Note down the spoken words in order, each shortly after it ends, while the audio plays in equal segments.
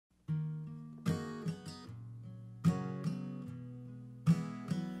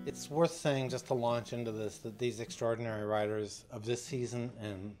It's worth saying, just to launch into this, that these extraordinary writers of this season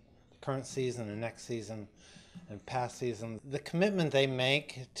and the current season and next season and past seasons, the commitment they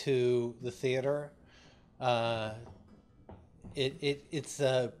make to the theater, it's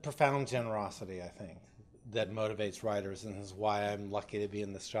a profound generosity, I think, that motivates writers, and is why I'm lucky to be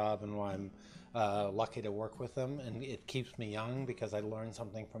in this job and why I'm lucky to work with them. And it keeps me young because I learn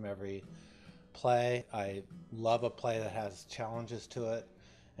something from every play. I love a play that has challenges to it,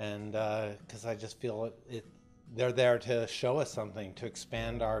 and because I just feel they're there to show us something, to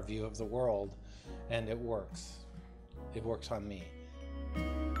expand our view of the world, and it works. It works on me.